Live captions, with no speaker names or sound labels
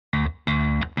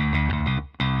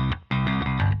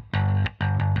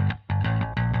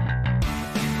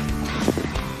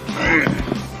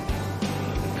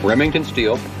Remington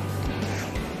Steele,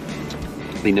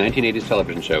 the 1980s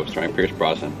television show starring Pierce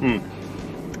Brosnan,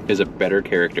 is a better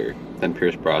character than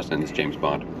Pierce Brosnan's James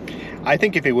Bond. I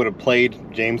think if he would have played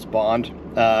James Bond,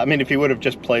 if he would have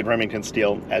just played Remington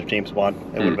Steele as James Bond,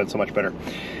 it would have been so much better.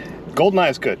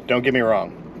 GoldenEye is good, don't get me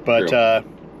wrong. But,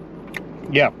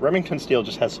 yeah, Remington Steele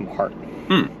just has some heart.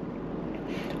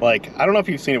 Like, I don't know if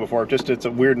you've seen it before, it's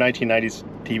a weird 1990s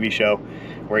TV show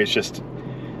where he's just,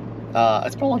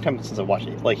 it's been a long time since I watched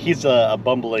it. Like, he's a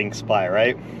bumbling spy,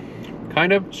 right?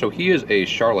 Kind of. So he is a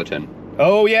charlatan.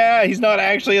 Oh, yeah, he's not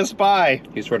actually a spy.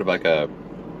 He's sort of like I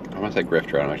want to say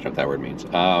grifter, I don't actually know what that word means.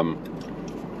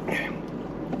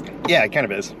 Yeah, it kind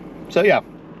of is. So, yeah.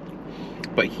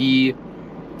 But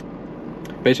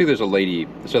basically there's a lady,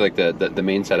 so like the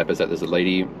main setup is that there's a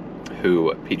lady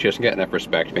who she doesn't get enough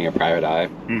respect being a private eye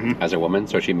as a woman,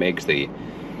 so she makes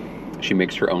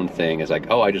her own thing as like,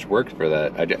 oh, I just worked for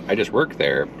that, I just work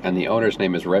there, and the owner's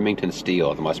name is Remington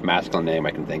Steele, the most masculine name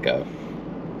I can think of.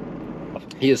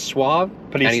 He is suave,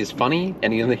 and he's funny,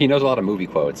 and he knows a lot of movie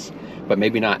quotes, but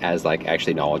maybe not as like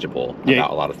actually knowledgeable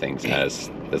about a lot of things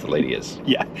as the lady is.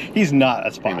 Yeah, he's not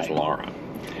a spy. Her name is Laura.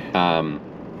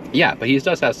 Yeah, but he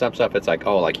does have some stuff. It's like,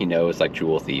 oh, like he knows like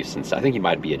jewel thieves and stuff. I think he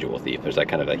might be a jewel thief. There's that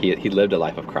kind of he lived a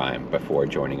life of crime before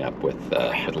joining up with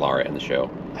Laura in the show.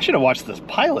 I should have watched this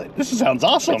pilot. This sounds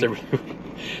awesome.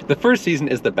 The first season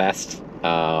is the best.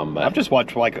 I've just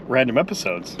watched like random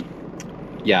episodes.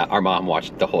 Yeah, our mom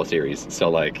watched the whole series, so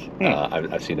like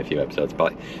I've seen a few episodes.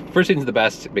 But like, the first season's the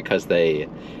best because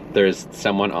there's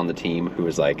someone on the team who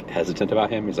is like hesitant about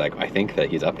him. He's like, I think that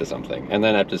he's up to something, and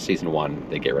then after season 1,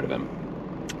 they get rid of him.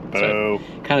 So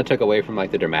kind of took away from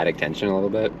like the dramatic tension a little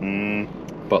bit.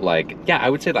 But like, yeah, I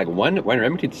would say like when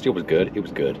Remington Steele was good, it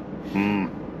was good.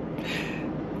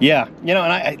 Yeah,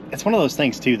 and it's one of those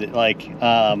things too that like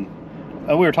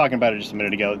we were talking about it just a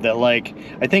minute ago, that like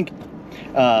I think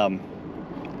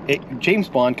James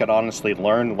Bond could honestly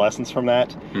learn lessons from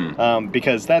that,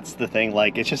 because that's the thing.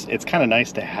 Like, it's kind of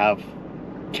nice to have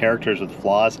characters with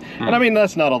flaws, and I mean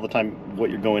that's not all the time what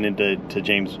you're going into a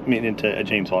James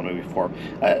Bond movie for.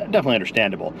 Definitely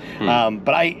understandable,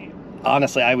 but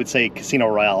I would say Casino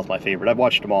Royale is my favorite. I've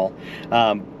watched them all,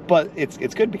 but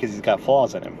it's good because he's got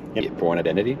flaws in him. Born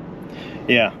Identity,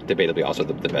 debatably also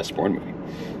the best Bourne movie.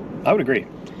 I would agree,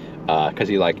 because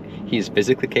he's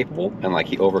physically capable and like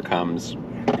he overcomes.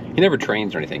 He never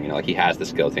trains or anything, like he has the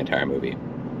skills the entire movie.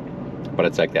 But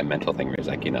it's like that mental thing where he's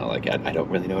like, like I don't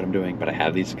really know what I'm doing, but I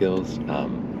have these skills.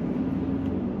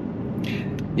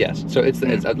 Yes, so it's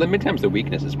many times the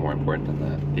weakness is more important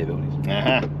than the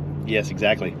abilities. Yes,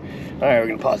 exactly. All right, we're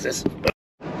gonna pause this.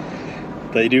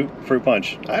 They do fruit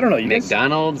punch. I don't know.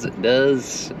 McDonald's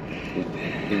does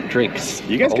drinks.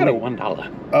 You guys got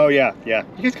 $1. Oh yeah. You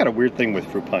guys got a weird thing with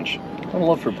fruit punch. I don't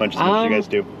love fruit punch as much as you guys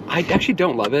do. I actually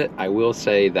don't love it. I will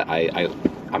say that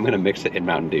I'm gonna mix it in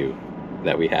Mountain Dew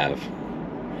that we have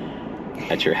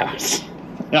at your house.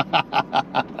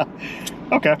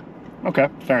 Okay,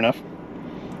 fair enough.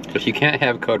 If you can't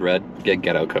have Code Red, get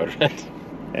Ghetto Code Red.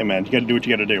 Hey man, you gotta do what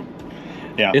you gotta do.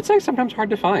 Yeah. It's like sometimes hard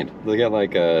to find. They get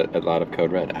like a lot of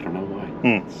Code Red. I don't know why.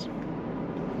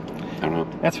 I don't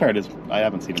know. That's fair. It is. I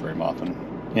haven't seen it very often.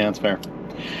 Yeah, that's fair.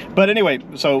 But anyway,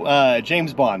 so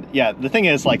James Bond. Yeah, the thing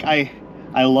is, like, I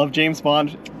love James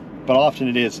Bond, but often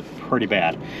it is pretty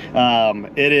bad.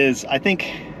 It is. I think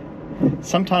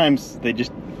sometimes they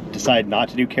just decide not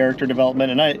to do character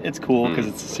development, and it's cool because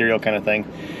it's a serial kind of thing.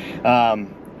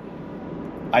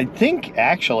 I think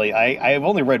actually I've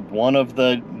only read one of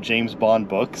the James Bond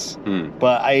books,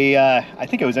 but I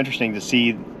think it was interesting to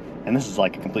see, and this is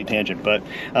like a complete tangent, but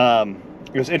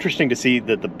it was interesting to see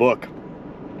that the book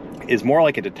is more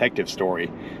like a detective story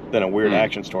than a weird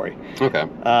action story. Okay.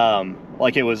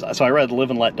 Like it was, so I read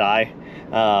Live and Let Die,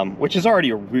 which is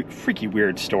already a freaky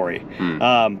weird story.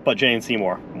 But Jane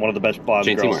Seymour, one of the best Bond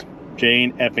girls.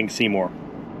 Jane effing Seymour.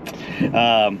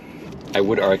 I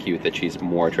would argue that she's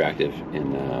more attractive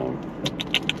in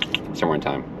Somewhere in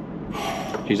Time.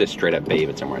 She's a straight up babe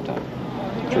in Somewhere in Time.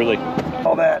 Truly.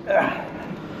 All that.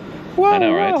 Whoa, I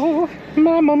know, right?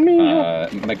 Mamma mia.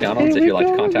 McDonald's, if you'd like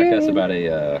to contact us about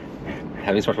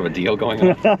having sort of a deal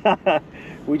going on.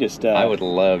 We just... I would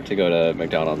love to go to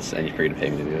McDonald's and you're free to pay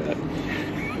me to do that.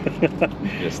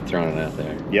 Just throwing it out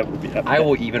there. Yep. I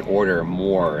will even order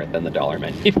more than the dollar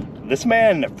menu. This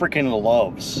man freaking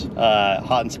loves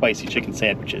hot and spicy chicken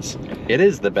sandwiches. It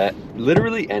is the best.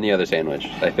 Literally any other sandwich.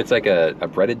 If it's like a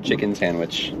breaded chicken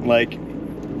sandwich, like,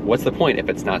 what's the point if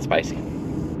it's not spicy?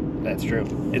 That's true.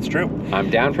 It's true.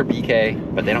 I'm down for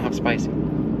BK, but they don't have spicy,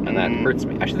 and that hurts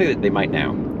me. Actually, they might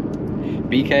now.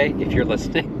 BK, if you're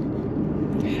listening,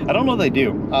 I don't know if they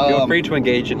do. Feel free to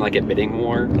engage in like a bidding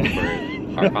war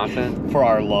for our content. For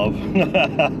our love.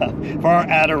 For our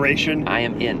adoration. I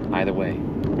am in, either way.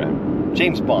 Right.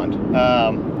 James Bond.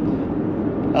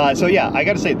 So yeah, I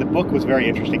got to say the book was very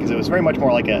interesting because it was very much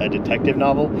more like a detective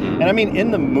novel. And I mean,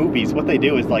 in the movies, what they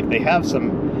do is like they have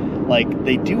some, like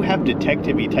they do have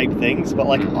detective-y type things, but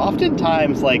like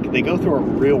oftentimes like they go through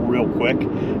it real quick,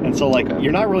 and so like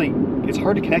you're not really. It's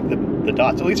hard to connect the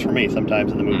dots, at least for me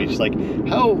sometimes in the movies. Just like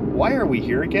why are we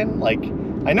here again? Like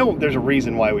I know there's a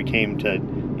reason why we came to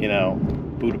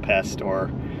Budapest or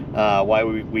why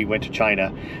we went to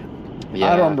China. Yeah.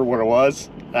 I don't remember what it was.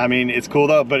 I mean, it's cool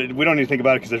though, but we don't need to think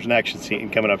about it because there's an action scene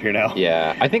coming up here now.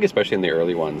 Yeah, I think especially in the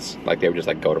early ones, like they would just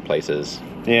like go to places.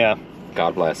 Yeah.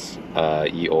 God bless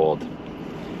ye old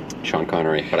Sean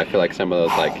Connery, but I feel like some of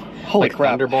those like holy like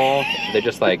crap. Thunderball, they're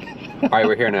just like, all right,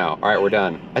 we're here now. All right, we're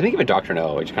done. I think even Dr.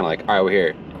 No, it's kind of like, all right, we're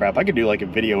here. Crap, I could do like a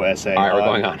video essay. All right, we're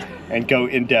going on. And go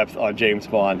in depth on James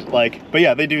Bond. Like, but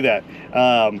yeah, they do that.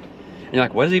 And you're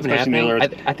like, what is even happening?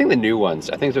 I think the new ones.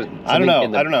 I think I don't know.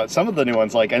 I don't know. Some of the new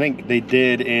ones, like I think they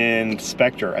did in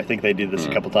Spectre. I think they did this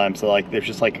a couple times. So like, there's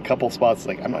just like a couple spots.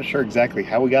 Like I'm not sure exactly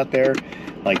how we got there.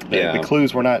 Like the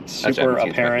clues were not super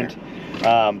apparent.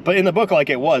 But in the book, like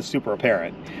it was super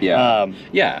apparent. Yeah.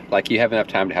 Yeah. Like you have enough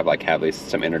time to have at least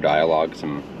some inner dialogue.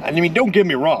 I mean, don't get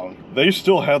me wrong. They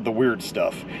still had the weird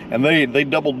stuff, and they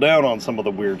doubled down on some of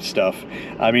the weird stuff.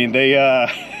 I mean, they. I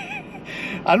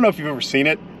don't know if you've ever seen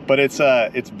it. But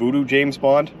it's Voodoo James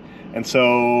Bond, and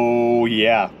so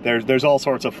yeah, there's all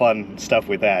sorts of fun stuff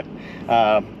with that.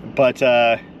 But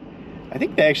I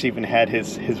think they actually even had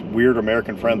his weird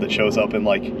American friend that shows up in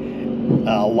like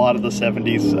a lot of the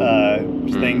 70s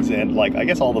things and like I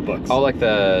guess all the books. Oh, like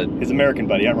his American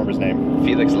buddy. I don't remember his name.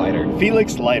 Felix Leiter.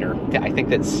 Felix Leiter. Yeah, I think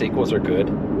that sequels are good,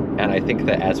 and I think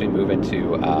that as we move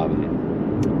into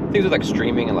things with like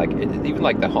streaming and like even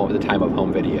like the time of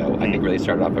home video, I think really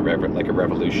started off a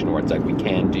revolution where it's like we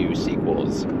can do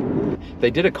sequels.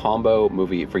 They did a combo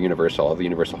movie for Universal, all the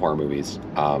Universal horror movies.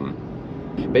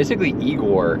 Basically,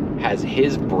 Igor has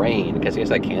his brain because he has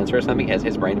like cancer or something. He has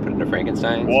his brain to put into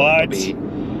Frankenstein. What? So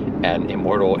an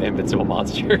immortal, invincible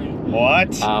monster.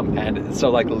 What? And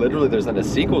so like literally, there's then a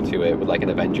sequel to it with like an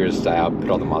Avengers style, put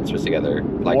all the monsters together.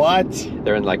 Like what?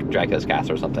 They're in like Dracula's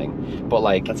castle or something. But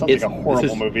like that sounds like a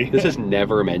horrible movie. This is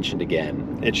never mentioned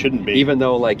again. It shouldn't be. Even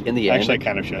though like in the end, actually, I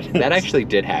kind of should. That actually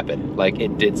did happen. Like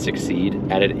it did succeed,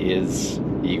 and it is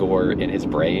Igor in his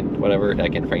brain, whatever,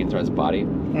 like in Frankenstein's body.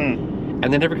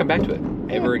 And they never come back to it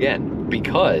ever again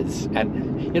because,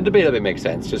 and in debate, it makes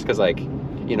sense just because like.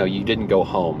 You didn't go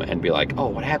home and be like, oh,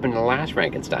 what happened in the last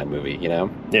Frankenstein movie,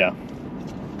 Yeah.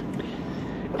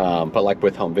 But like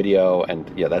with home video and,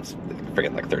 that's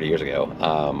freaking like 30 years ago,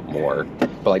 more.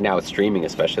 But like now with streaming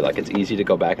especially, like it's easy to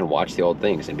go back and watch the old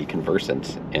things and be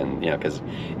conversant in, because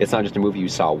it's not just a movie you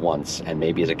saw once and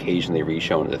maybe is occasionally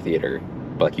re-shown at the theater,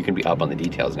 but like you can be up on the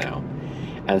details now.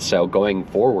 And so going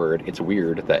forward, it's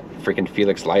weird that freaking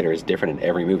Felix Leiter is different in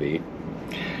every movie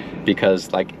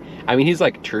because like, I mean, he's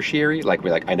like tertiary. Like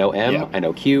we're like, I know M, I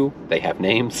know Q. They have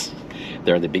names.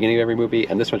 They're in the beginning of every movie,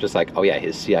 and this one's just like, oh yeah,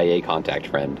 his CIA contact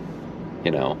friend,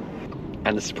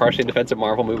 And this is partially in defense of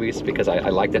Marvel movies because I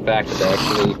like the fact that they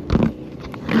actually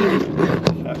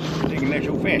taking that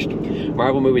so fast.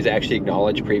 Marvel movies actually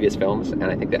acknowledge previous films, and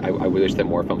I think that I wish that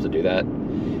more films would do that.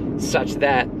 Such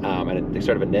that, and it's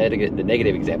sort of the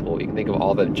negative example, you can think of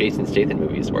all the Jason Statham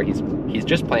movies where he's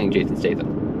just playing Jason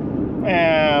Statham.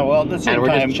 Yeah, well, at the same time... And we're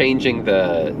time, just changing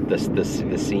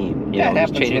the scene. That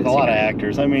happens with a lot of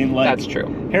actors. I mean, like... That's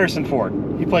true. Harrison Ford.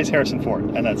 He plays Harrison Ford,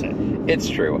 and that's it. It's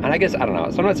true. And I guess, I don't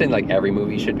know. So I'm not saying, like, every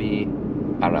movie should be...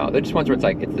 I don't know. They're just ones where it's,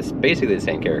 like, it's basically the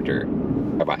same character.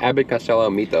 About Abbott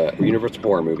Costello meet the Universal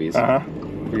horror movies.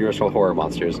 Universal horror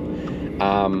monsters.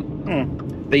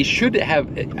 They should have...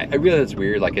 I realize it's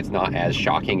weird. Like, it's not as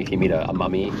shocking if you meet a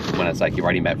mummy when it's, like, you've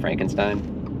already met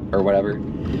Frankenstein. Or whatever,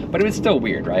 but it was still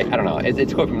weird, right? I don't know.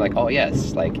 It's cool from like, oh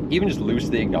yes, like even just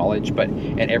loosely acknowledged, but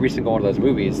in every single one of those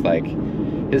movies, like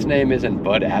his name isn't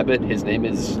Bud Abbott. His name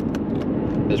is.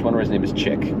 There's one where his name is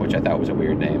Chick, which I thought was a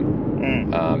weird name.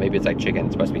 Maybe it's like chicken.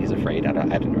 It's supposed to be he's afraid. I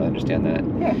didn't really understand that.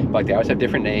 Yeah. But like they always have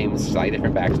different names, slightly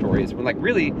different backstories. But like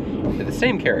really, they're the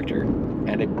same character,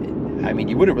 and I mean,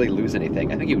 you wouldn't really lose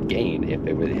anything. I think you would gain if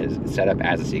it was set up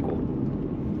as a sequel.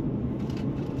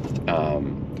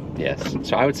 Yes.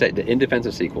 So I would say in defense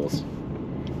of sequels,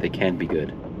 they can be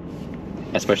good.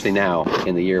 Especially now,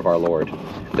 in the year of our Lord,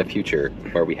 the future,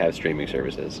 where we have streaming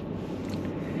services.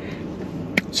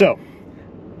 So,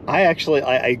 I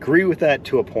agree with that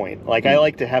to a point. Like, I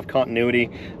like to have continuity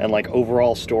and, like,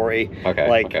 overall story. Okay,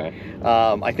 like, okay.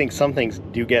 I think some things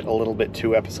do get a little bit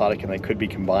too episodic, and they could be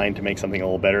combined to make something a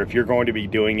little better. If you're going to be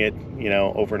doing it, you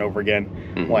know, over and over again,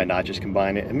 why not just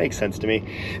combine it? It makes sense to me.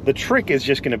 The trick is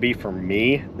just going to be for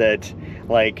me that,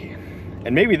 like,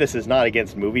 and maybe this is not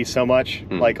against movies so much,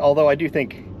 like, although I do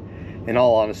think, in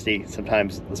all honesty,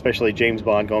 sometimes, especially James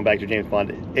Bond, going back to James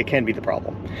Bond, it can be the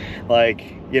problem. Like,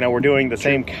 you know, we're doing the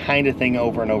same kind of thing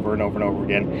over and over and over and over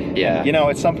again. Yeah. And, you know,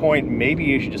 at some point, maybe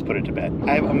you should just put it to bed.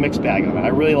 I have a mixed bag on it. I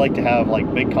really like to have,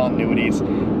 like, big continuities.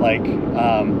 Like,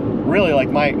 really, like,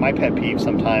 my pet peeve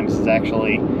sometimes is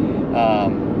actually,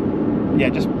 yeah,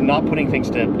 just not putting things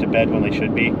to bed when they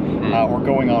should be, or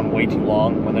going on way too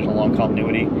long when there's a long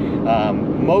continuity.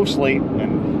 Mostly,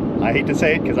 and I hate to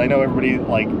say it because I know everybody,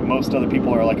 like, most other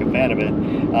people are, like, a fan of it,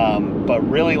 but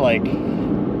really, like,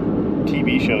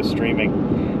 TV shows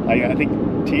streaming. I think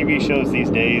TV shows these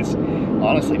days,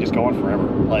 honestly, just go on forever.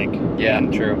 Like, yeah,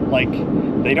 true. Like,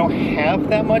 they don't have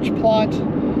that much plot,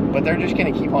 but they're just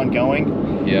going to keep on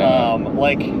going. Yeah.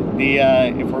 Like, the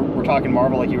if we're talking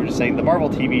Marvel, like you were just saying, the Marvel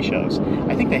TV shows,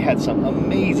 I think they had some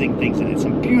amazing things in it,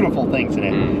 some beautiful things in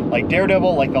it. Like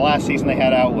Daredevil, like the last season they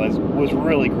had out was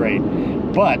really great,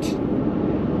 but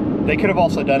they could have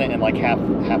also done it in like half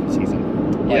a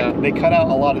season. Like, they cut out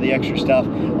a lot of the extra stuff, a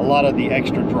lot of the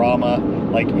extra drama,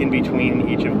 like in between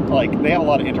each of, like, they have a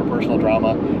lot of interpersonal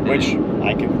drama, which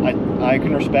I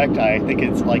can respect. I think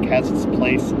it's like has its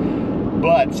place.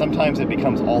 But sometimes it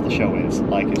becomes all the show is.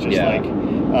 Like, it's just like,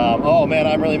 oh man,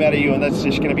 I'm really mad at you, and that's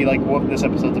just going to be like what this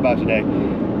episode's about today.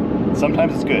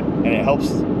 Sometimes it's good, and it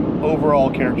helps overall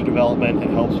character development,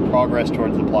 and helps progress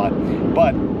towards the plot.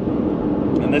 But,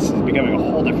 and this is becoming a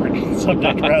whole different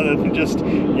subject rather than just,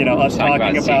 you know, us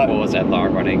talking about sequels and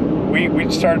long running. We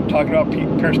started talking about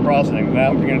Pierce Brosnan, and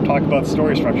now we're going to talk about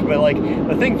story structure. But, like,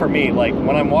 the thing for me, like,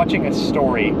 when I'm watching a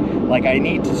story, like, I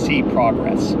need to see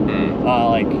progress.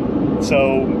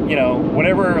 So, you know,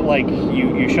 whenever, like,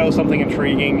 you show something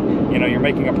intriguing, you know, you're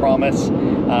making a promise,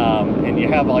 and you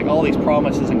have, like, all these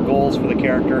promises and goals for the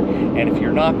character, and if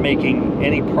you're not making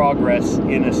any progress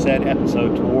in a said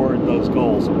episode toward those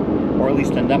goals, or at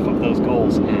least enough of those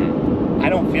goals, I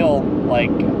don't feel, like,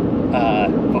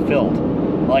 fulfilled.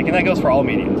 Like, and that goes for all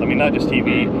mediums. I mean, not just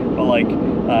TV, but, like,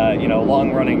 you know,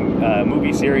 long-running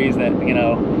movie series that, you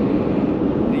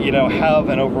know, have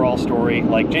an overall story.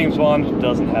 Like, James Bond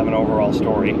doesn't have an overall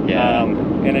story. Yeah.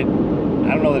 And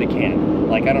I don't know that it can.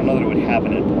 Like, I don't know that it would have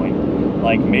an endpoint.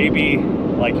 Like, maybe,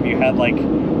 like, if you had, like,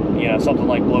 you know, something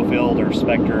like Blofeld or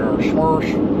Spectre or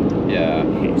Schmersh. Yeah.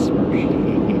 Hey, Schmersh.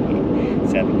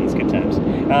 70s, good times.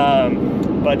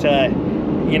 But,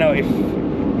 you know,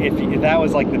 if that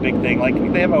was, like, the big thing, like,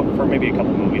 they have, for maybe a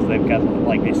couple movies, they've got,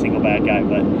 like, a single bad guy,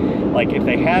 but, like, if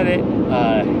they had it,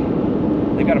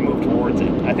 they've got to move towards it.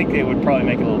 I think it would probably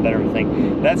make it a little better of a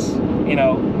thing. That's, you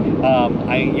know,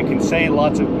 you can say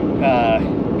lots of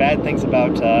bad things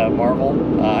about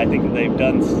Marvel. I think that they've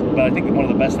done, but I think one of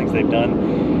the best things they've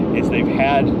done is they've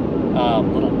had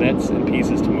little bits and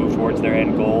pieces to move towards their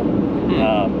end goal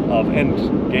of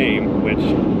end game, which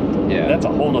that's a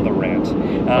whole nother rant.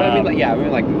 I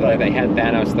mean, like they had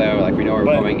Thanos though. Like, we know we're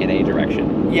going in a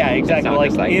direction. Yeah, exactly.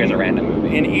 It's not like here's a random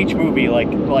movie. In each movie, like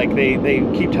they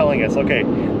keep telling us, okay,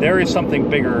 there is something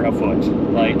bigger afoot.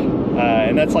 Like,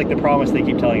 and that's like the promise they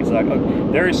keep telling us. Like,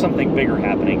 oh, there is something bigger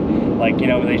happening. Like, you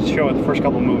know, they show it the first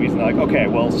couple movies, and they're like, okay,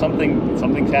 well,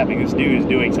 something's happening. This dude is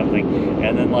doing something,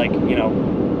 and then, like, you know,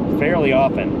 fairly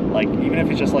often, like, even if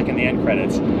it's just like in the end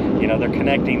credits, you know, they're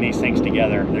connecting these things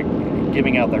together. They're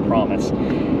giving out their promise.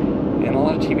 And a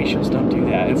lot of TV shows don't do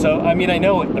that. And so, I mean, I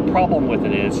know the problem with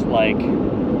it is, like,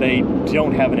 they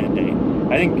don't have an end date.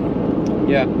 I think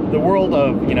the world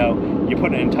of, you know, you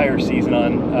put an entire season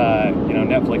on, you know,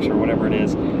 Netflix or whatever it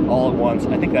is, all at once,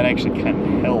 I think that actually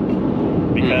can help.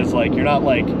 Because, like, you're not,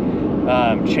 like,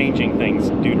 changing things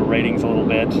due to ratings a little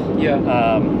bit.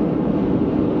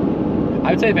 I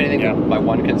would say, if anything, my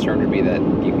one concern would be that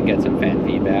you can get some fan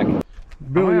feedback.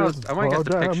 I want to get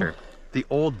the picture. The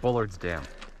old Bullard's Dam.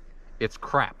 It's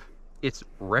crap. It's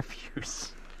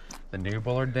refuse. The new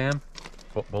Bullard Dam?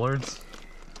 Bullards?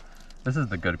 This is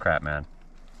the good crap, man.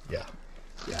 Yeah.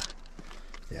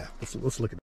 Let's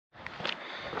look at it.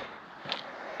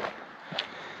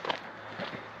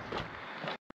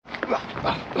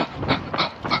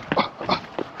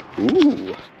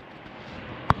 Ooh.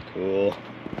 Cool.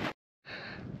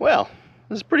 Well,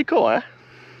 this is pretty cool, huh?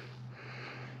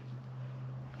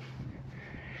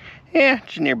 Yeah,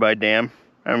 it's a nearby dam.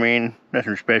 I mean,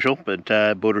 nothing special, but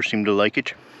boaters seem to like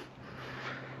it.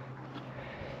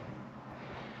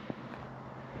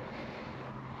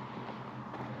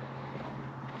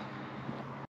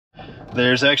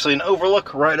 There's actually an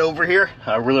overlook right over here.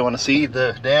 I really want to see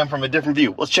the dam from a different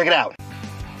view. Let's check it out.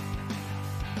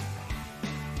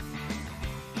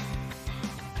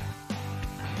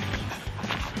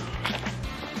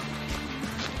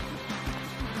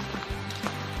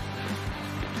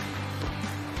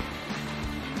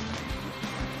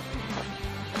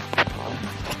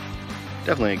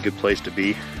 Definitely a good place to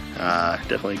be.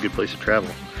 Definitely a good place to travel.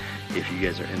 If you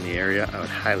guys are in the area, I would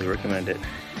highly recommend it.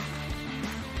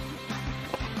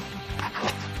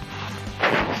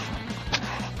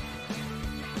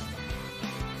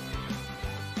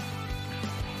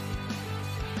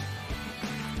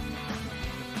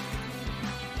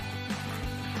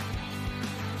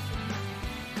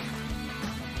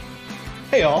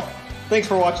 Hey all, thanks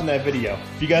for watching that video.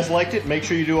 If you guys liked it, make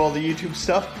sure you do all the YouTube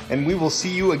stuff, and we will see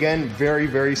you again very,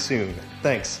 very soon.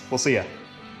 Thanks, we'll see ya.